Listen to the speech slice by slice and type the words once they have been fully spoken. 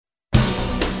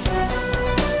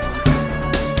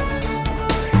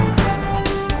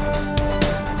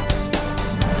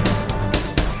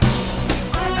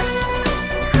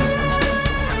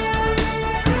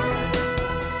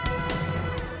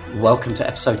welcome to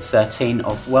episode 13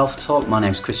 of Wealth Talk. My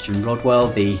name's Christian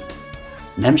Rodwell, the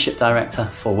Membership Director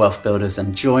for Wealth Builders,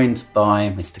 and joined by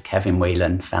Mr. Kevin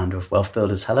Whelan, founder of Wealth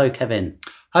Builders. Hello, Kevin.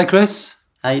 Hi, Chris.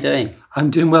 How are you doing? I'm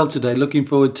doing well today. Looking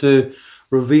forward to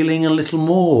revealing a little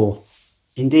more.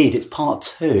 Indeed, it's part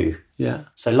 2. Yeah.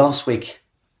 So last week,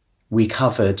 we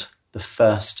covered the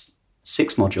first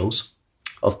 6 modules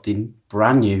of the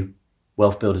brand new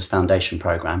Wealth Builders Foundation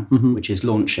Programme, which is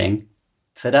launching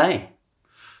today.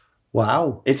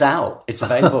 Wow. It's out. It's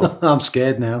available. I'm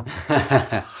scared now.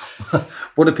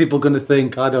 What are people going to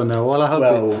think? I don't know. Well, I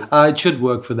hope it should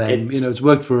work for them. It's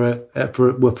worked for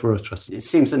us. It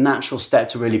seems a natural step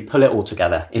to really pull it all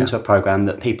together into a program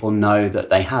that people know that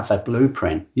they have a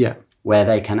blueprint where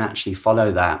they can actually follow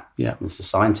that. Yeah. It's a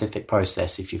scientific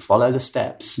process. If you follow the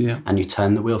steps and you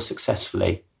turn the wheel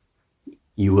successfully,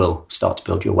 you will start to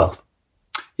build your wealth.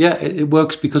 Yeah, it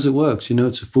works because it works.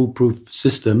 It's a foolproof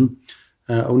system.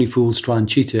 Only fools try and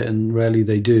cheat it, and rarely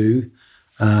they do.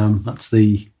 That's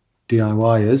the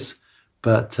DIYers.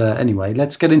 But anyway,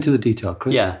 let's get into the detail,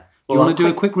 Chris. Yeah. Well, you want to do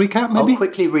a quick recap, maybe? I'll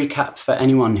quickly recap for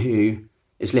anyone who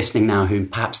is listening now who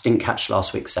perhaps didn't catch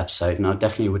last week's episode, and I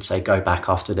definitely would say go back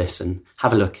after this and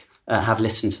have a look, have a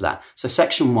listen to that. So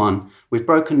section 1, we've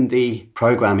broken the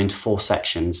program into 4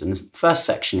 sections, and the first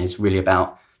section is really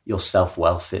about your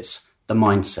self-wealth. It's the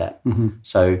mindset.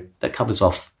 So that covers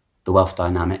off the wealth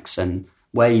dynamics and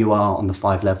where you are on the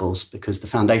 5 levels, because the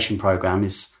foundation program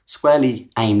is squarely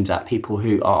aimed at people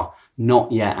who are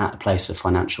not yet at a place of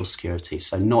financial security,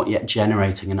 so not yet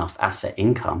generating enough asset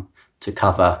income to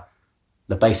cover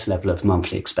the base level of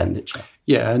monthly expenditure.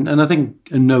 Yeah, and I think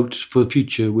a note for the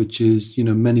future, which is,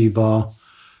 many of our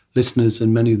listeners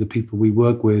and many of the people we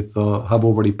work with have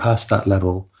already passed that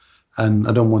level, and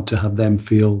I don't want to have them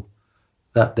feel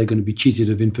that they're going to be cheated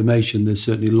of information. There's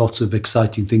certainly lots of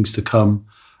exciting things to come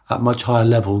at much higher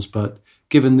levels, but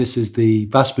given this is the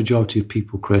vast majority of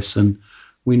people, Chris, and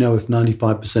we know if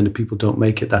 95% of people don't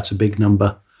make it, that's a big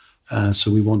number.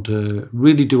 So we want to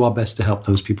really do our best to help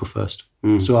those people first.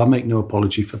 So I'll make no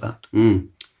apology for that. And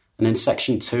in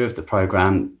section 2 of the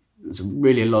programme, there's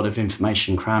really a lot of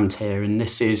information crammed here, and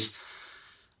this is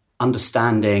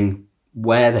understanding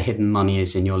where the hidden money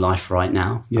is in your life right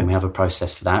now. And we have a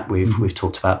process for that we've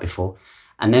talked about before.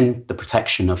 And then the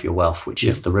protection of your wealth, which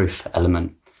is the roof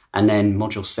element. And then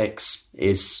module 6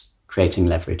 is creating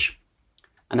leverage.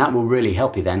 And that will really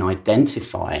help you then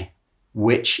identify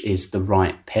which is the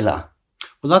right pillar.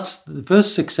 Well, that's the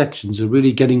first 6 sections are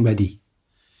really getting ready.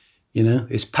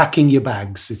 It's packing your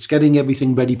bags. It's getting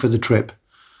everything ready for the trip.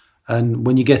 And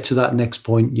when you get to that next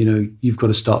point, you've got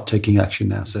to start taking action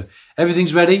now. So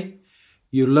everything's ready.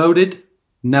 You're loaded.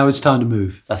 Now it's time to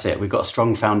move. That's it. We've got a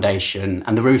strong foundation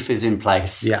and the roof is in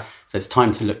place. Yeah. So it's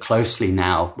time to look closely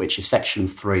now, which is section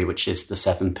 3, which is the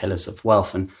 7 pillars of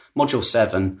wealth. And module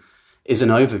 7 is an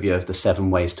overview of the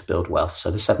 7 ways to build wealth. So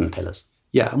the 7 pillars.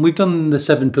 Yeah. And we've done the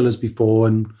 7 pillars before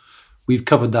and we've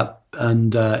covered that.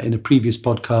 And in a previous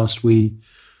podcast, we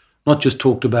not just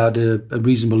talked about a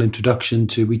reasonable introduction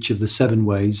to each of the 7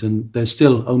 ways. And there's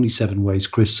still only 7 ways,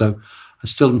 Chris. So I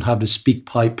still don't have the speak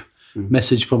pipe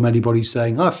message from anybody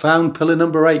saying, I found pillar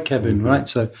number 8, Kevin, right?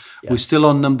 So we're still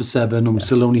on number 7 and we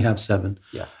still only have 7.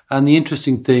 Yeah. And the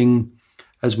interesting thing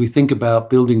as we think about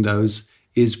building those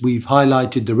is we've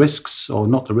highlighted the risks, or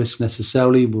not the risks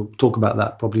necessarily, we'll talk about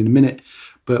that probably in a minute,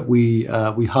 but we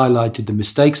highlighted the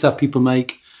mistakes that people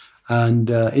make. And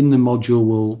in the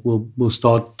module, we'll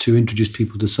start to introduce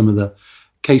people to some of the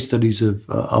case studies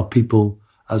of people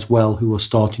as well who are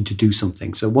starting to do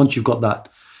something. So once you've got that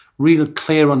real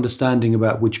clear understanding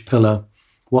about which pillar,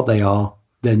 what they are,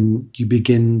 then you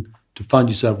begin to find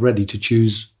yourself ready to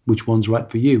choose which one's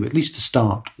right for you, at least to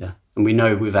start. Yeah. And we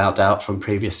know without doubt from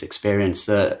previous experience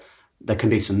that there can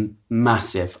be some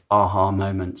massive aha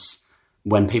moments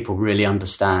when people really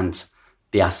understand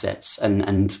the assets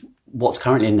and what's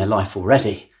currently in their life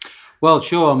already. Well,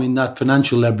 sure. I mean, that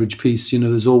financial leverage piece,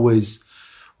 there's always,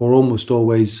 or almost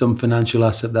always, some financial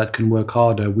asset that can work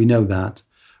harder. We know that.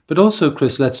 But also,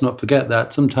 Chris, let's not forget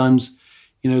that sometimes,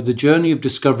 the journey of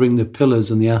discovering the pillars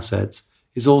and the assets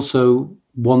is also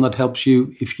one that helps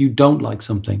you if you don't like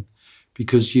something,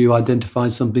 because you identify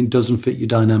something doesn't fit your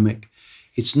dynamic.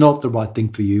 It's not the right thing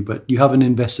for you, but you haven't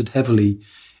invested heavily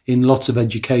in lots of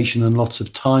education and lots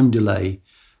of time delay.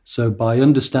 So by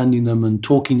understanding them and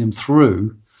talking them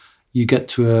through, you get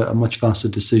to a much faster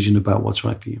decision about what's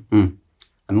right for you.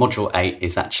 And module 8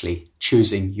 is actually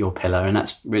choosing your pillar. And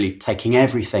that's really taking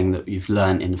everything that you've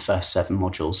learned in the first 7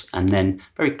 modules and then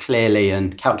very clearly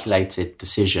and calculated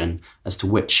decision as to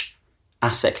which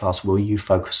asset class will you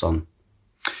focus on.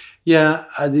 Yeah,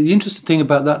 the interesting thing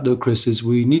about that, though, Chris, is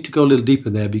we need to go a little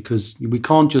deeper there, because we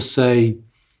can't just say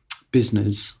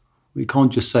business, we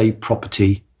can't just say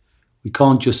property, we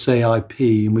can't just say IP,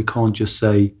 and we can't just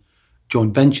say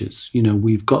joint ventures.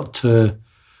 We've got to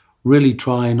really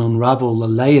try and unravel the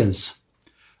layers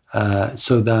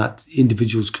so that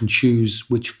individuals can choose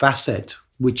which facet,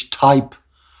 which type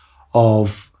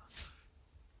of,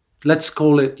 let's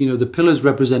call it, the pillars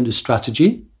represent a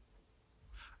strategy.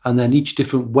 And then each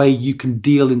different way you can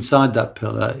deal inside that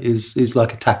pillar is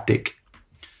like a tactic.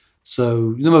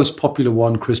 So the most popular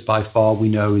one, Chris, by far, we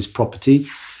know is property.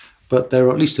 But there are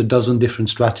at least a dozen different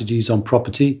strategies on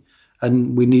property.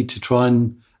 And we need to try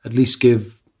and at least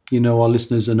give, our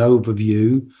listeners an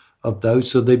overview of those,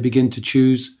 so they begin to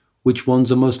choose which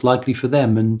ones are most likely for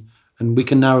them. And we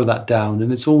can narrow that down.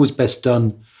 And it's always best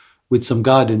done with some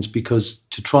guidance, because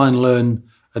to try and learn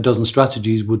a dozen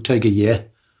strategies would take a year.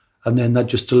 And then that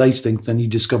just delays things. Then you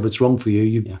discover it's wrong for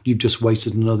you. You've just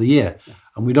wasted another year. Yeah.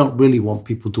 And we don't really want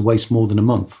people to waste more than a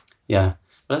month. Yeah.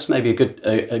 Well, that's maybe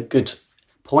a good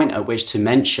point at which to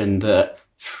mention that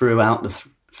throughout the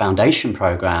foundation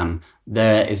program,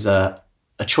 there is a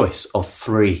choice of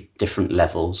 3 different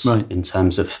levels, right, in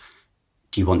terms of,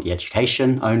 do you want the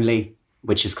education only,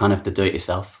 which is kind of the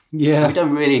do-it-yourself? Yeah. And we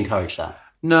don't really encourage that.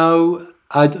 No.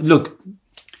 Look,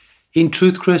 in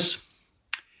truth, Chris,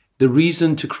 the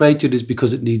reason to create it is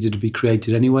because it needed to be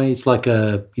created anyway. It's like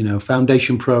a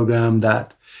foundation program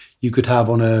that you could have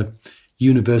on a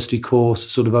university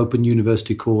course, sort of open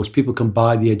university course. People can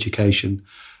buy the education,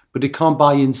 but it can't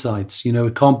buy insights.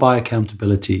 It can't buy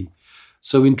accountability.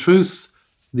 So in truth,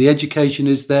 the education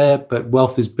is there, but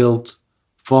wealth is built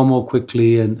far more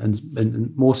quickly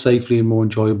and more safely and more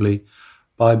enjoyably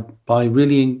by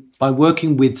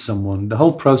working with someone. The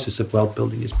whole process of wealth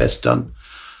building is best done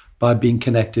by being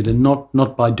connected, and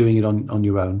not by doing it on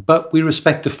your own. But we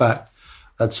respect the fact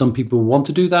that some people want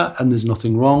to do that, and there's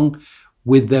nothing wrong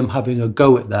with them having a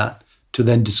go at that to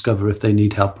then discover if they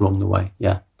need help along the way.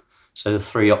 Yeah. So the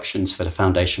 3 options for the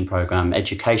foundation program: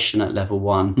 education at level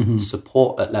 1, mm-hmm,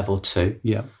 support at level 2.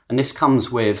 Yeah. And this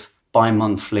comes with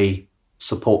bi-monthly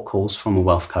support calls from a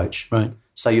wealth coach. Right.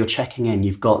 So you're checking in,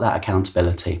 you've got that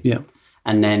accountability. Yeah.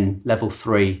 And then level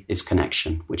 3 is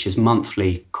connection, which is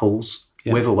monthly calls,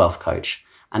 yeah, with a wealth coach,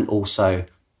 and also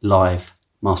live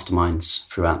masterminds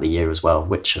throughout the year as well,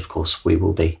 which of course we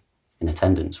will be in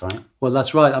attendance, right? Well,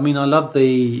 that's right. I mean, I love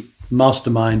the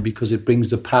mastermind because it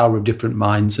brings the power of different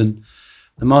minds, and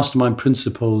the mastermind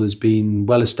principle has been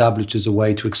well established as a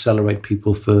way to accelerate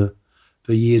people for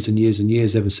years and years and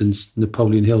years, ever since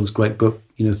Napoleon Hill's great book,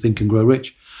 Think and Grow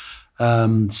Rich,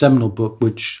 seminal book,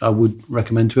 which I would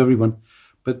recommend to everyone.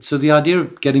 But so the idea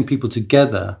of getting people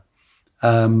together,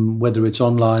 whether it's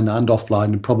online and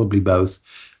offline, and probably both,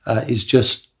 is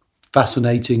just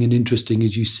fascinating and interesting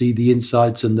as you see the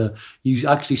insights and you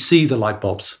actually see the light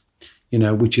bulbs,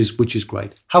 which is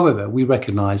great. However, we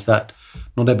recognize that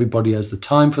not everybody has the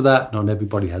time for that, not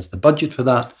everybody has the budget for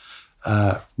that,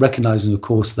 recognizing, of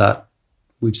course, that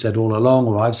we've said all along,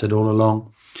 or I've said all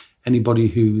along, anybody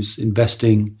who's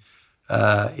investing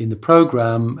in the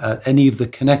program at any of the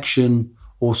connection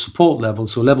or support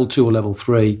levels, so level 2 or level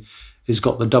 3, has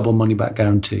got the double money back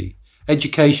guarantee.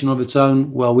 Education of its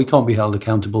own, well, we can't be held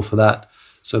accountable for that.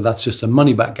 So that's just a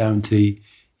money back guarantee.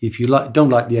 If you don't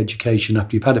like the education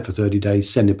after you've had it for 30 days,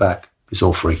 send it back. It's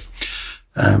all free.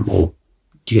 Or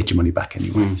you get your money back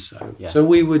anyway. So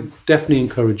we would definitely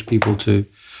encourage people to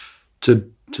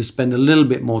spend a little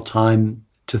bit more time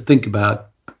to think about,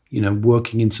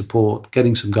 working in support,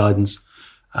 getting some guidance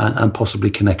and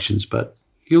possibly connections. But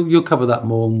you'll cover that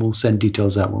more, and we'll send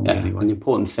details out when we anyway. And the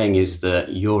important thing is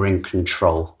that you're in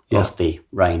control of the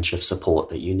range of support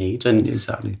that you need. And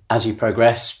exactly, as you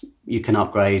progress, you can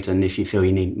upgrade. And if you feel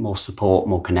you need more support,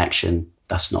 more connection,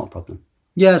 that's not a problem.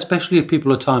 Yeah, especially if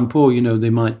people are time poor, they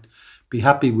might be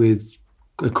happy with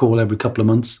a call every couple of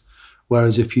months.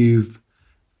 Whereas if you've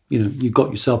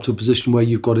got yourself to a position where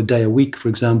you've got a day a week, for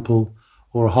example,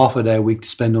 or a half a day a week to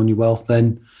spend on your wealth,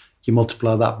 then you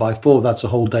multiply that by 4, that's a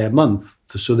whole day a month.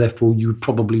 So therefore you would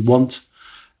probably want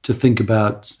to think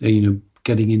about,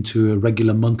 getting into a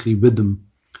regular monthly rhythm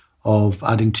of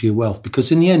adding to your wealth.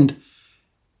 Because in the end,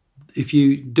 if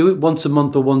you do it once a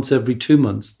month or once every 2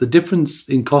 months, the difference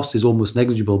in cost is almost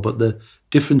negligible, but the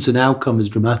difference in outcome is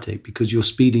dramatic, because you're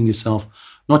speeding yourself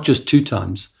not just 2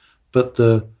 times, but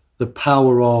the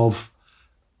power of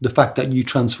the fact that you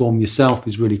transform yourself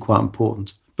is really quite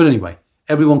important. But anyway,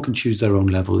 everyone can choose their own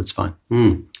level. It's fine.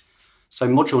 So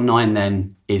module 9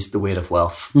 then is the Wheel of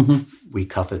Wealth. Mm-hmm. We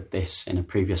covered this in a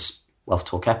previous Wealth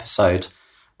Talk episode.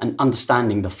 and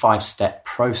understanding the 5-step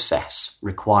process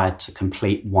required to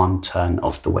complete one turn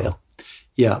of the wheel.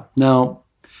 Yeah. Now,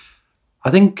 I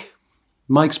think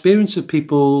my experience of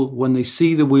people, when they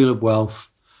see the Wheel of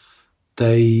Wealth,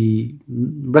 they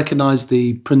recognize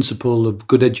the principle of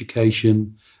good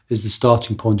education is the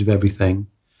starting point of everything.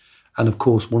 And of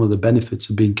course, one of the benefits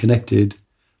of being connected,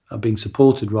 being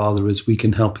supported rather, is we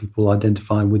can help people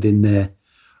identify within their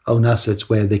own assets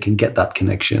where they can get that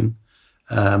connection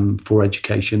for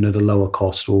education at a lower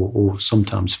cost or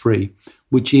sometimes free,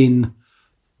 which in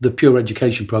the pure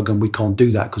education program, we can't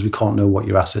do that because we can't know what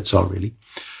your assets are really.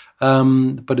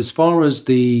 But as far as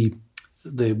the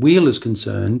wheel is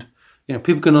concerned,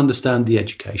 people can understand the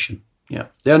education. Yeah,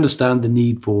 they understand the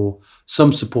need for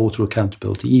some support or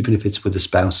accountability, even if it's with a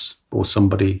spouse or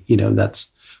somebody, that's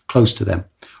close to them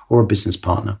or a business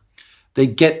partner. They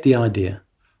get the idea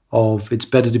of it's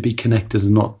better to be connected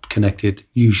than not connected,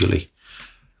 usually.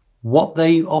 What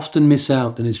they often miss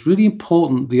out, and it's really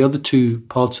important, the other two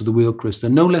parts of the wheel, Chris, they're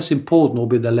no less important,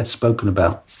 albeit they're less spoken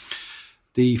about.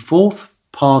 The fourth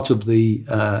part of the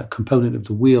component of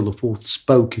the wheel, the fourth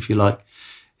spoke, if you like,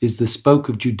 is the spoke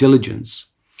of due diligence.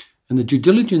 And the due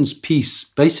diligence piece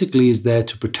basically is there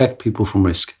to protect people from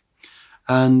risk.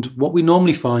 And what we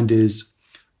normally find is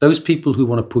those people who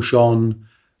want to push on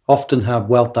often have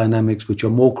wealth dynamics which are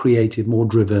more creative, more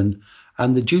driven,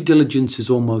 and the due diligence is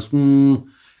almost,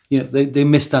 they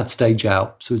miss that stage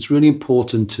out. So it's really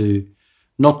important to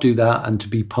not do that and to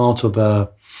be part of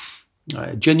a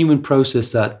genuine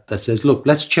process that says, look,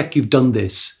 let's check you've done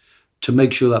this to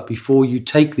make sure that before you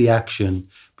take the action,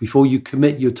 before you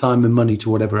commit your time and money to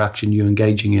whatever action you're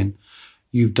engaging in,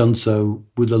 you've done so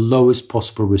with the lowest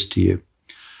possible risk to you.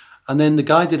 And then the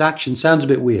guided action sounds a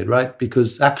bit weird, right?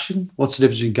 Because action, what's the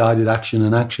difference between guided action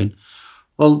and action?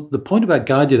 Well, the point about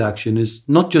guided action is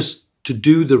not just to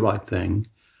do the right thing,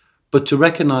 but to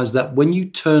recognize that when you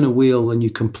turn a wheel and you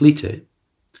complete it,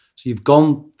 so you've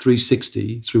gone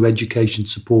 360 through education,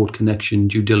 support, connection,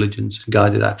 due diligence, and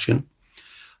guided action.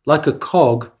 Like a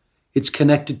cog, it's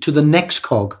connected to the next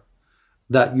cog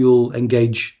that you'll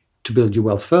engage to build your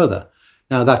wealth further.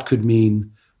 Now, that could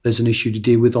mean there's an issue to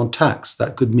deal with on tax.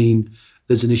 That could mean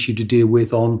there's an issue to deal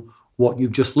with on what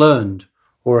you've just learned.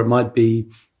 Or it might be,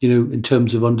 in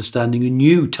terms of understanding a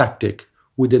new tactic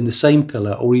within the same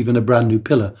pillar or even a brand new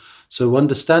pillar. So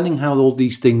understanding how all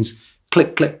these things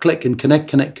click, click, click, and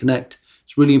connect,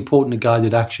 it's really important in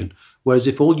guided action. Whereas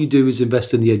if all you do is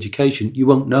invest in the education, you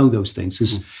won't know those things.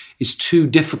 It's too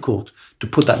difficult to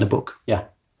put that in a book. Yeah.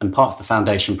 And part of the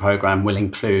foundation program will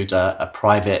include a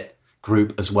private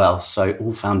group as well. So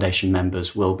all foundation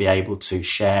members will be able to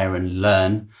share and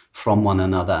learn from one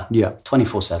another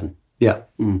 24/7. Yeah.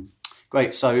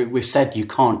 Great. So we've said you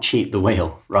can't cheat the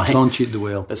wheel, right? Can't cheat the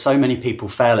wheel. But so many people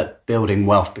fail at building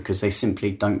wealth because they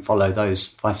simply don't follow those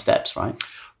 5 steps, right?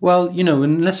 Well,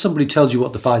 unless somebody tells you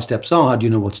what the 5 steps are, how do you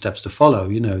know what steps to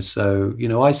follow? So,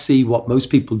 I see what most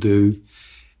people do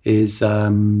is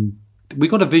we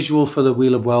got a visual for the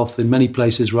Wheel of Wealth in many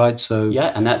places, right? So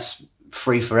yeah, and that's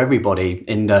free for everybody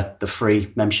in the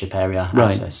free membership area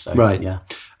access. So, right. Yeah.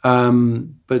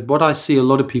 But what I see a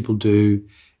lot of people do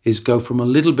is go from a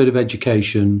little bit of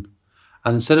education,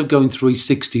 and instead of going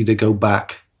 360, they go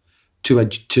back to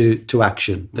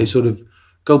action. They sort of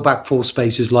go back 4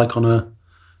 spaces, like on a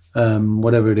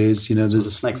whatever it is, there's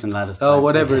the snakes and ladders. Oh,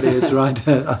 whatever it is, right?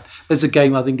 There's a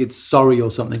game, I think it's Sorry or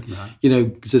something. Right.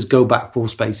 It says go back 4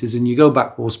 spaces, and you go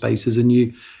back 4 spaces, and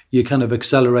you're kind of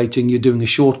accelerating. You're doing a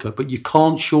shortcut, but you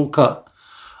can't shortcut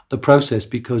the process,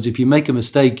 because if you make a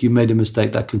mistake, you made a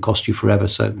mistake that can cost you forever.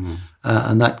 So,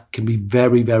 and that can be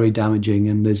very, very damaging.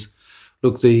 And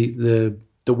the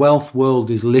wealth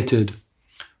world is littered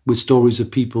with stories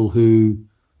of people who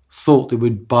thought they were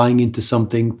buying into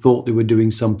something, thought they were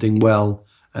doing something well,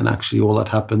 and actually all that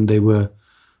happened, they were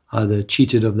either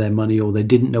cheated of their money or they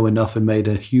didn't know enough and made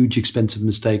a huge expensive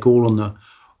mistake all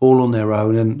on their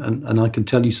own. And I can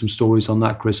tell you some stories on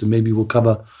that, Chris, and maybe we'll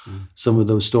cover some of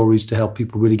those stories to help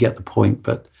people really get the point.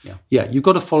 But yeah, you've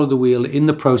got to follow the wheel. In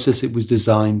the process it was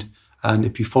designed, and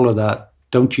if you follow that,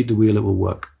 don't cheat the wheel, it will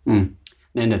work. In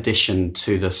addition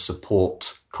to the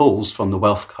support calls from the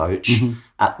wealth coach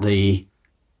at the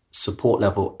support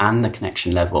level and the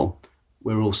connection level,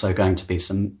 we're also going to be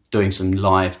doing some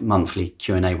live monthly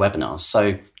Q&A webinars.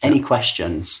 So any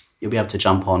questions, you'll be able to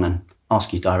jump on and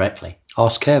ask you directly.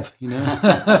 Ask Kev,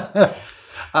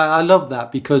 I love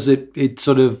that, because it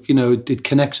sort of, it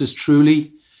connects us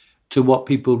truly to what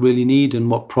people really need and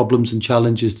what problems and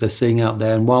challenges they're seeing out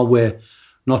there. And while we're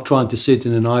not trying to sit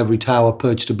in an ivory tower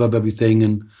perched above everything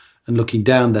and looking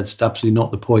down, that's absolutely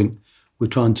not the point. We're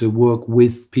trying to work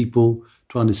with people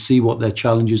trying to see what their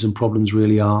challenges and problems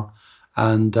really are.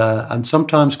 And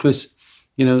sometimes, Chris,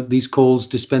 these calls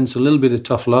dispense a little bit of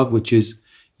tough love, which is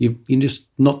you're just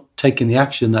not taking the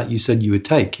action that you said you would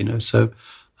take, so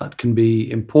that can be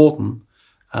important.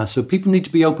 So people need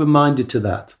to be open-minded to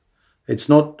that. It's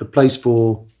not a place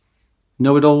for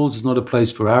know-it-alls. It's not a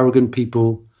place for arrogant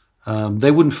people.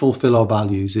 They wouldn't fulfill our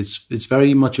values. It's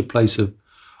very much a place of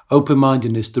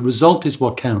open-mindedness. The result is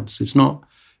what counts. It's not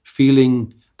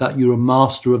feeling that you're a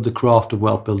master of the craft of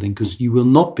wealth building, because you will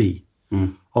not be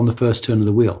on the first turn of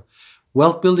the wheel.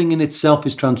 Wealth building in itself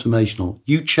is transformational.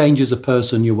 You change as a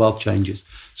person, your wealth changes.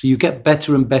 So you get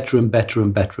better and better and better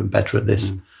and better and better at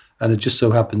this. And it just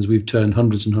so happens we've turned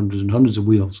hundreds and hundreds and hundreds of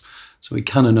wheels. So we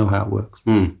kind of know how it works.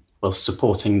 Well,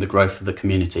 supporting the growth of the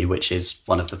community, which is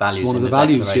one of the values. One in of the the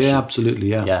values, declaration. yeah, absolutely,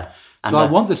 yeah. Yeah. And so I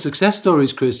want the success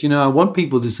stories, Chris. I want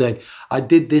people to say, I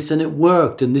did this and it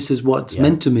worked, and this is what's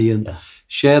meant to me, and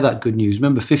share that good news.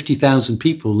 Remember, 50,000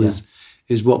 people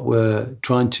is what we're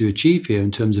trying to achieve here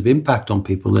in terms of impact on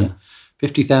people. And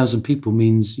 50,000 people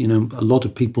means, a lot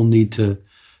of people need to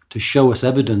show us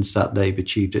evidence that they've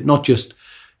achieved it. Not just,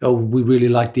 oh, we really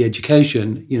like the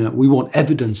education. We want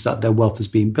evidence that their wealth is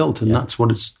being built. And that's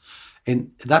what it's,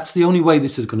 and that's the only way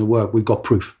this is going to work. We've got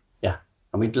proof. Yeah.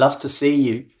 And we'd love to see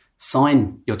you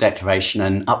sign your declaration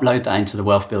and upload that into the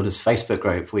Wealth Builders Facebook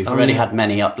group. We've already had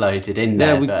many uploaded in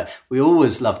there, but we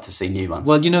always love to see new ones.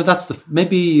 Well, that's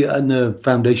maybe in the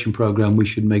foundation program, we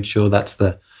should make sure that's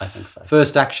the I think so.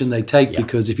 First action they take,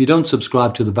 because if you don't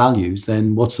subscribe to the values,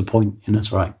 then what's the point?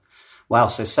 That's right. Wow.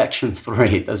 So section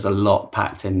 3, there's a lot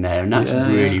packed in there, and that's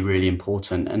really, really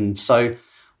important. And so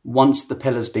once the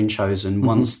pillar's been chosen,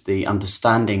 once the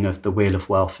understanding of the wheel of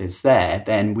wealth is there,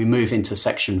 then we move into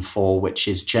section 4, which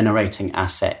is generating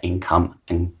asset, income,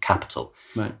 and capital.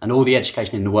 Right. And all the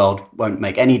education in the world won't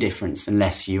make any difference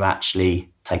unless you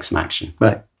actually take some action.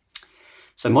 Right.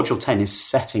 So module 10 is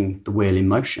setting the wheel in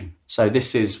motion. So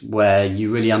this is where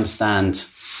you really understand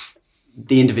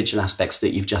the individual aspects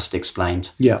that you've just explained.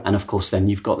 Yeah. And of course, then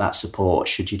you've got that support,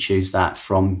 should you choose that,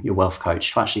 from your wealth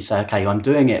coach to actually say, okay, I'm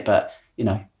doing it, but,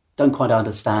 don't quite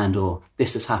understand, or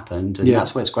this has happened. And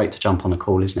that's where it's great to jump on a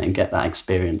call, isn't it, and get that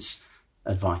experience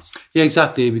advice. Yeah,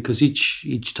 exactly. Because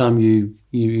each time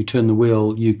you turn the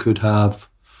wheel, you could have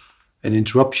an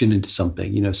interruption into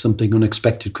something. Something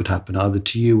unexpected could happen, either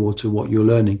to you or to what you're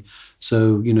learning.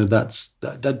 So, that's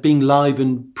that being live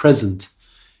and present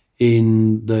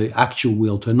in the actual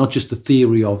wheel turn, not just the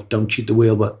theory of don't cheat the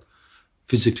wheel, but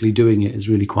physically doing it is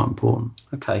really quite important.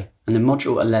 Okay. And then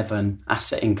module 11,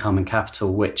 asset, income and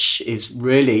capital, which is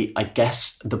really, I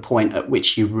guess, the point at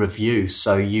which you review.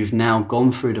 So you've now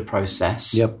gone through the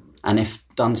process. Yep. And if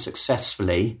done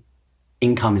successfully,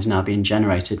 income is now being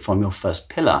generated from your first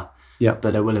pillar. Yep.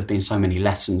 But there will have been so many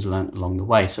lessons learned along the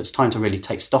way. So it's time to really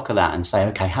take stock of that and say,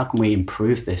 okay, how can we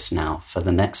improve this now for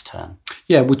the next term?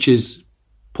 Yeah, which is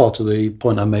part of the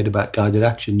point I made about guided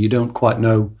action. You don't quite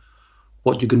know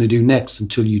what you're going to do next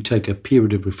until you take a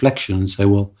period of reflection and say,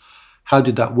 well, how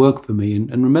did that work for me?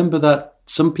 And remember that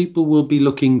some people will be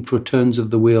looking for turns of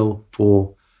the wheel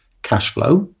for cash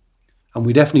flow. And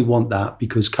we definitely want that,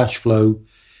 because cash flow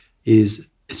is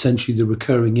essentially the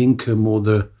recurring income, or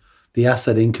the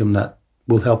asset income that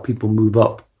will help people move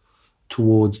up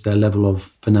towards their level of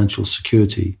financial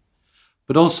security.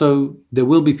 But also there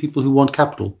will be people who want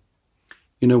capital,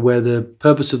 where the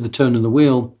purpose of the turn of the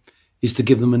wheel is to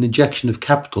give them an injection of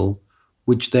capital,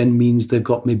 which then means they've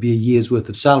got maybe a year's worth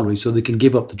of salary, so they can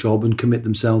give up the job and commit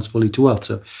themselves fully to wealth.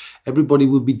 So everybody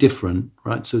will be different,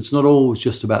 right? So it's not always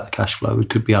just about the cash flow. It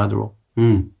could be either or.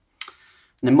 And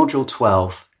then module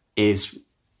 12 is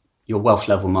your wealth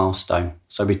level milestone.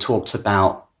 So we talked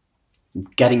about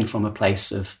getting from a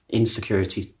place of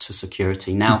insecurity to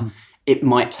security. Now, it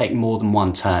might take more than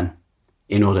one turn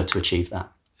in order to achieve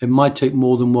that. It might take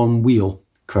more than one wheel.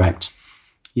 Correct.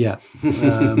 Yeah.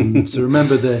 So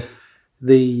remember,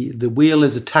 the wheel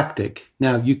is a tactic.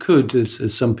 Now, you could,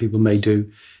 as some people may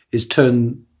do, is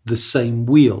turn the same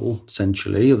wheel,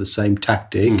 essentially, or the same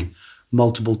tactic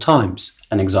multiple times.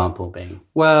 An example being?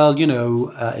 Well,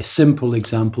 a simple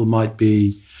example might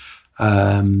be,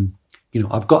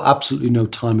 I've got absolutely no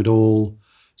time at all,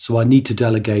 so I need to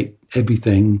delegate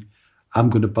everything. I'm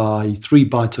going to buy 3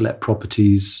 buy-to-let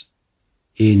properties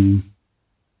in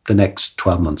the next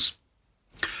 12 months.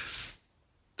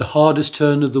 The hardest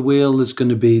turn of the wheel is going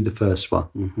to be the first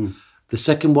one. The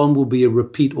second one will be a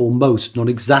repeat, almost, not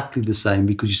exactly the same,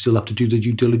 because you still have to do the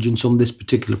due diligence on this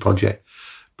particular project.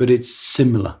 But it's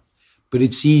similar. But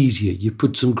it's easier. You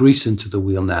put some grease into the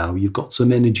wheel now. You've got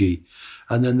some energy.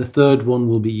 And then the third one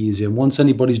will be easier. And once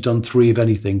anybody's done 3 of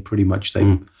anything, pretty much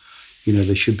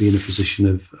they should be in a position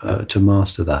of to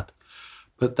master that.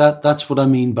 But that's what I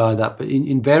mean by that. But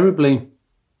invariably,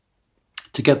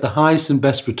 to get the highest and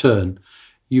best return,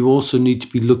 you also need to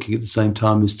be looking at the same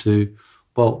time as to,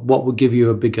 well, what will give you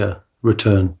a bigger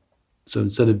return? So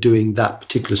instead of doing that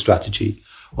particular strategy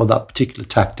or that particular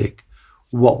tactic,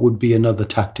 what would be another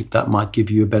tactic that might give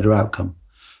you a better outcome?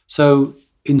 So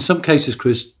in some cases,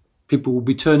 Chris, people will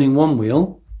be turning one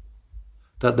wheel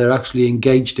that they're actually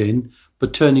engaged in,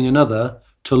 but turning another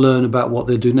to learn about what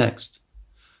they'll do next.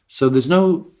 So there's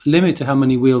no limit to how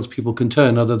many wheels people can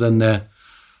turn other than their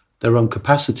own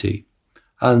capacity.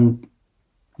 And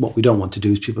what we don't want to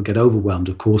do is people get overwhelmed,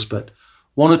 of course, but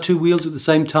one or two wheels at the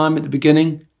same time at the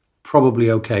beginning, probably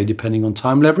okay, depending on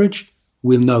time leverage.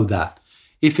 We'll know that.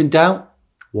 If in doubt,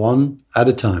 one at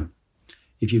a time.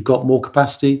 If you've got more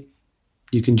capacity,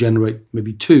 you can generate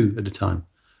maybe two at a time.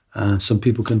 Some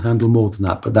people can handle more than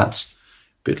that, but that's a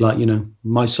bit like,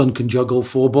 my son can juggle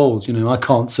 4 balls, I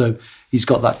can't, so he's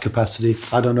got that capacity.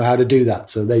 I don't know how to do that,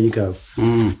 so there you go.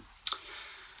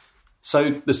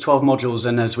 So there's 12 modules,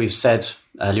 and as we've said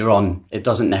earlier on, it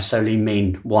doesn't necessarily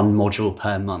mean one module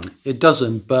per month. It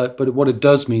doesn't, but what it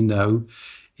does mean, though,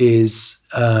 is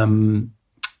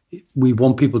we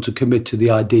want people to commit to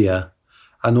the idea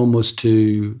and almost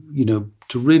to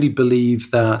really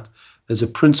believe that there's a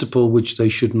principle which they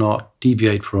should not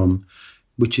deviate from,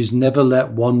 which is never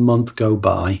let 1 month go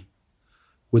by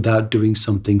without doing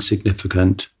something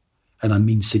significant. And I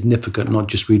mean significant, not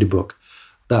just read a book.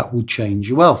 That will change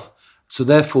your wealth. So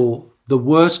therefore, the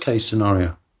worst case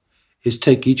scenario is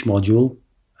take each module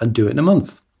and do it in a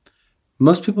month.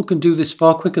 Most people can do this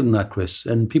far quicker than that, Chris,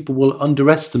 and people will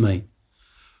underestimate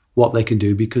what they can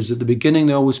do because at the beginning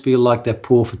they always feel like they're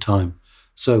poor for time.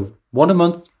 So 1 a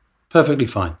month, perfectly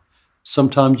fine.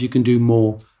 Sometimes you can do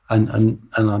more, and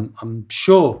I'm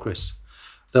sure, Chris,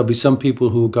 there'll be some people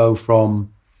who will go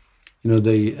from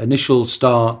the initial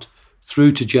start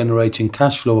through to generating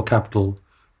cash flow or capital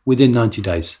within 90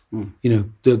 days.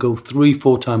 They'll go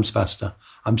 3-4 times faster.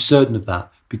 I'm certain of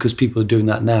that because people are doing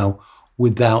that now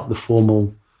without the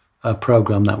formal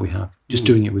program that we have, just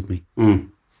doing it with me.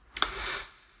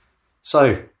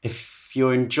 So if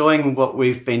you're enjoying what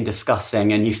we've been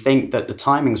discussing and you think that the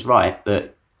timing's right,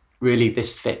 that really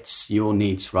this fits your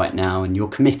needs right now and you're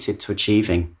committed to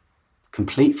achieving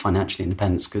complete financial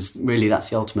independence, because really that's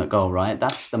the ultimate goal, right?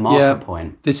 That's the marker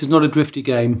point. This is not a drifty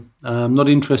game. I'm not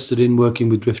interested in working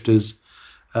with drifters.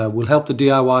 We'll help the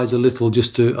DIYs a little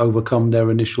just to overcome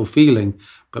their initial feeling.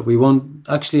 But we want,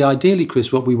 actually, ideally,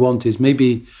 Chris, what we want is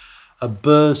maybe a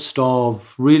burst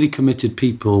of really committed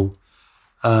people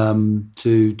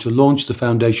to launch the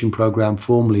foundation program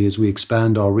formally as we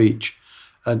expand our reach,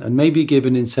 and maybe give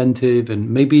an incentive and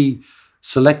maybe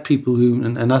select people who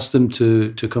and ask them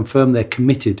to confirm they're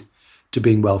committed to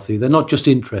being wealthy. They're not just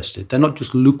interested. They're not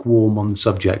just lukewarm on the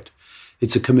subject.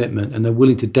 It's a commitment, and they're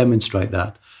willing to demonstrate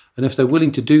that. And if they're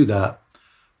willing to do that,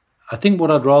 I think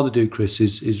what I'd rather do, Chris,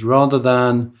 is rather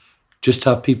than just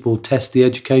have people test the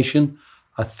education,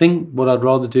 I think what I'd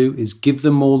rather do is give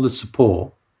them all the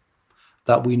support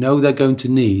that we know they're going to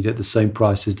need at the same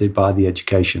price as they buy the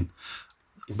education.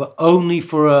 But only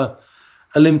for a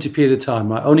limited period of time,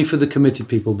 right? Only for the committed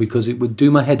people, because it would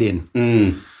do my head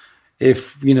in.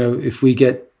 If we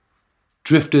get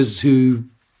drifters who,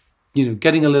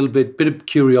 getting a little bit of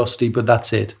curiosity, but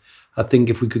that's it. I think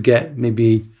if we could get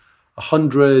maybe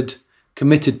 100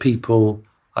 committed people,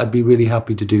 I'd be really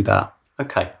happy to do that.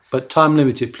 Okay. But time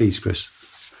limited, please, Chris.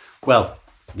 Well,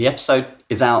 the episode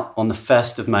is out on the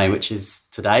 1st of May, which is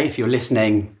today, if you're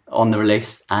listening on the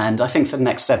release. And I think for the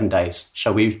next 7 days,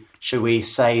 shall we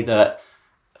say that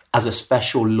as a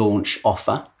special launch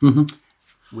offer,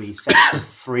 we set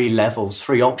there's 3 levels,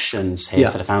 3 options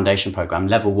here for the foundation program.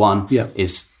 Level 1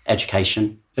 is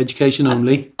education. Education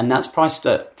only. And that's priced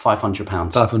at £500.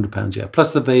 £500, yeah.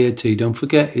 Plus the VAT, don't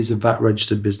forget, is a VAT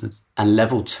registered business. And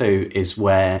level 2 is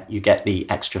where you get the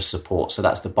extra support. So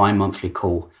that's the bi-monthly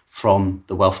call from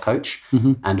the wealth coach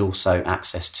and also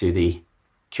access to the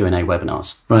Q&A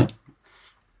webinars. Right.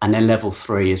 And then level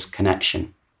 3 is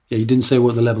connection. Yeah, you didn't say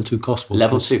what the level 2 cost was.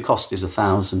 Level 2 cost is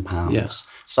 £1,000. Yes.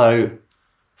 So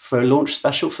for a launch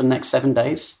special for the next 7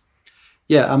 days?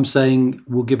 Yeah, I'm saying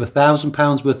we'll give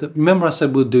 £1,000 worth of... Remember I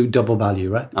said we'll do double value,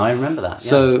 right? I remember that, yeah.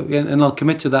 So, and I'll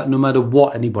commit to that no matter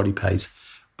what anybody pays.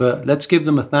 But let's give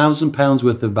them £1,000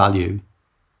 worth of value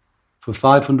for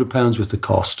 £500 worth of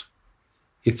cost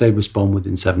if they respond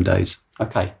within 7 days.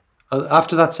 Okay.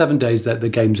 After that 7 days, the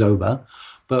game's over.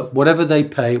 But whatever they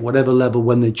pay, whatever level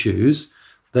when they choose,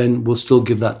 then we'll still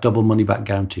give that double money back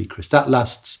guarantee, Chris. That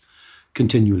lasts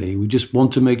continually. We just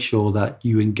want to make sure that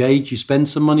you engage, you spend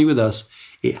some money with us.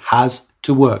 It has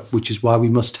to work, which is why we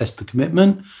must test the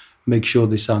commitment, make sure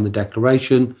they sign the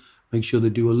declaration, make sure they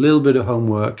do a little bit of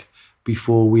homework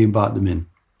before we invite them in.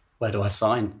 Where do I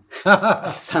sign?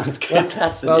 Sounds good.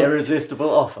 That's an irresistible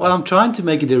offer. Well, I'm trying to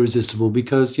make it irresistible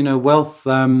because, wealth,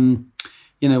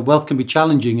 wealth can be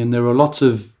challenging, and there are lots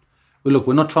of,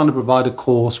 we're not trying to provide a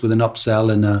course with an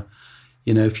upsell and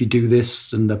if you do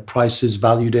this and the price is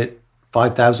valued at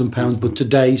 £5,000, but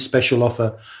today's special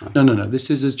offer. No. This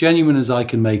is as genuine as I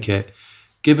can make it.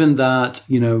 Given that,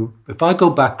 if I go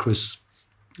back, Chris,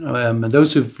 and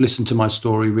those who've listened to my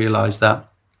story realize that,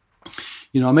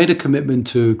 I made a commitment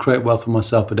to create wealth for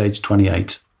myself at age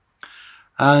 28.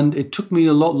 And it took me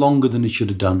a lot longer than it should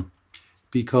have done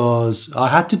because I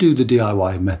had to do the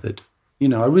DIY method.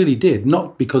 I really did,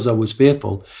 not because I was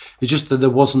fearful. It's just that there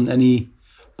wasn't any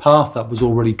path that was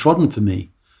already trodden for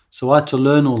me. So I had to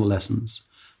learn all the lessons.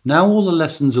 Now all the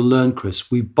lessons are learned,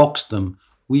 Chris. We've boxed them.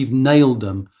 We've nailed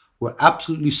them. We're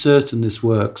absolutely certain this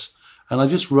works. And I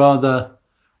just rather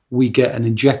we get an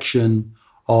injection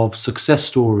of success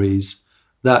stories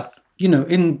that,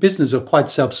 in business are quite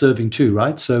self-serving too,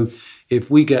 right? So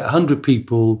if we get 100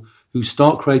 people who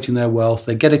start creating their wealth,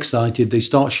 they get excited, they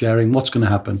start sharing, what's going to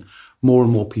happen? More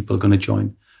and more people are going to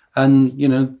join.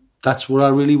 And, that's what I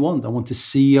really want. I want to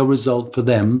see a result for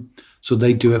them so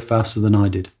they do it faster than I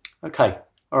did. Okay.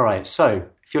 All right. So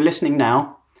if you're listening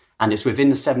now and it's within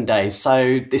the 7 days,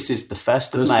 so this is the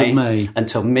 1st of May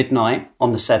until midnight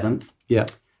on the 7th. Yeah.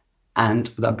 And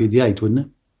that'd be the 8th, wouldn't it?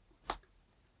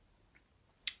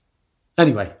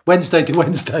 Anyway, Wednesday to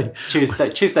Wednesday. Tuesday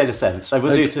the 7th. So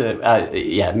we'll do to,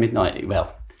 midnight,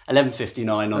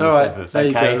 11:59 on the 7th.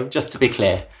 Okay, just to be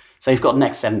clear. So you've got the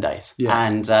next 7 days. Yeah.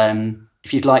 And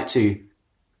if you'd like to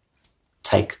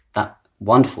take that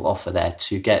wonderful offer there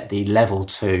to get the level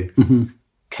 2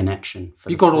 connection.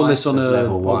 You've got all this on a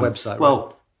website, right?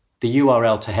 Well, the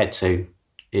URL to head to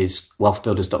is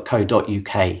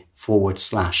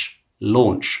wealthbuilders.co.uk/launch,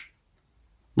 LAUNCH.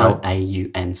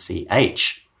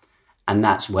 And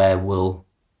that's where we'll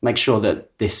make sure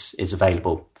that this is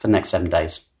available for the next 7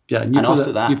 days. Yeah, and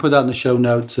after that, you put that in the show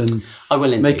notes and I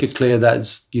will indeed. Make it clear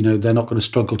that they're not going to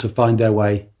struggle to find their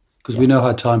way because we know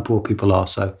how time poor people are.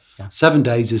 So 7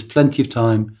 days is plenty of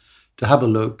time to have a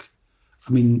look.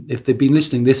 I mean, if they've been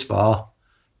listening this far,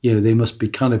 they must be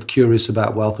kind of curious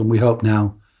about wealth, and we hope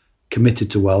now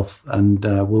committed to wealth, and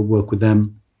we'll work with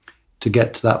them to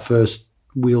get to that first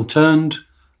wheel turned,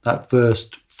 that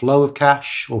first flow of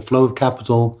cash or flow of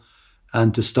capital,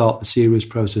 and to start the serious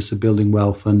process of building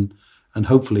wealth and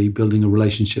hopefully building a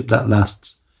relationship that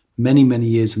lasts many, many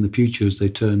years in the future as they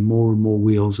turn more and more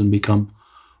wheels and become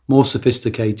more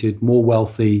sophisticated, more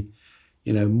wealthy,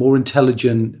 more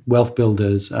intelligent wealth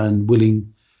builders and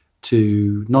willing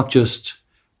to not just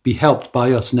be helped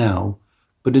by us now,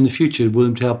 but in the future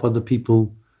willing to help other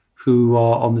people who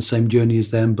are on the same journey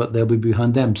as them, but they'll be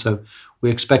behind them. So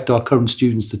we expect our current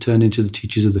students to turn into the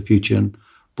teachers of the future. And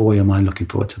boy, am I looking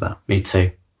forward to that. Me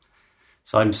too.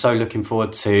 So I'm so looking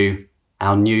forward to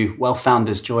our new wealth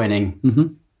founders joining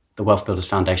the WealthBuilders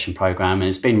Foundation Programme. And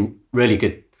it's been really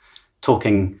good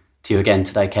talking to you again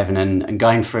today, Kevin, and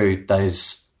going through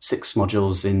those 6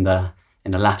 modules in the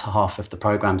latter half of the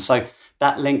programme. So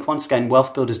that link, once again,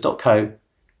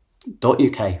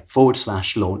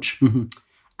 wealthbuilders.co.uk/launch.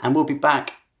 And we'll be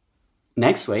back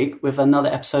next week with another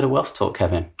episode of Wealth Talk,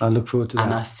 Kevin. I look forward to that.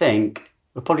 And I think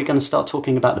we're probably going to start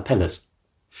talking about the pillars.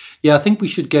 Yeah, I think we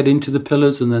should get into the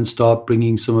pillars and then start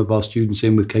bringing some of our students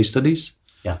in with case studies.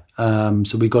 Yeah.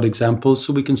 So we got examples.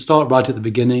 So we can start right at the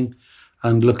beginning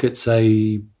and look at,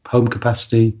 say, home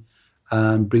capacity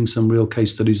and bring some real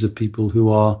case studies of people who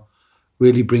are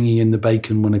really bringing in the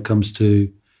bacon when it comes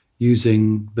to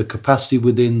using the capacity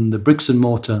within the bricks and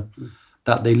mortar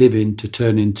that they live in to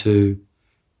turn into,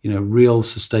 real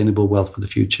sustainable wealth for the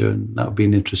future. And that would be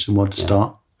an interesting one to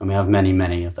start. And we have many,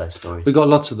 many of those stories. We've got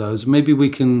lots of those. Maybe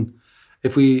we can,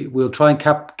 we'll try and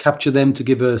capture them to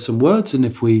give her some words. And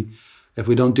if we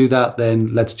don't do that,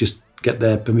 then let's just get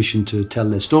their permission to tell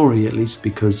their story at least,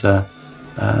 because that's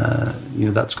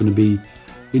going to be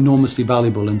enormously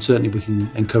valuable. And certainly we can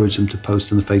encourage them to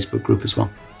post in the Facebook group as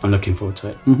well. I'm looking forward to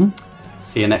it.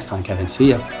 See you next time, Kevin. See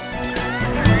ya.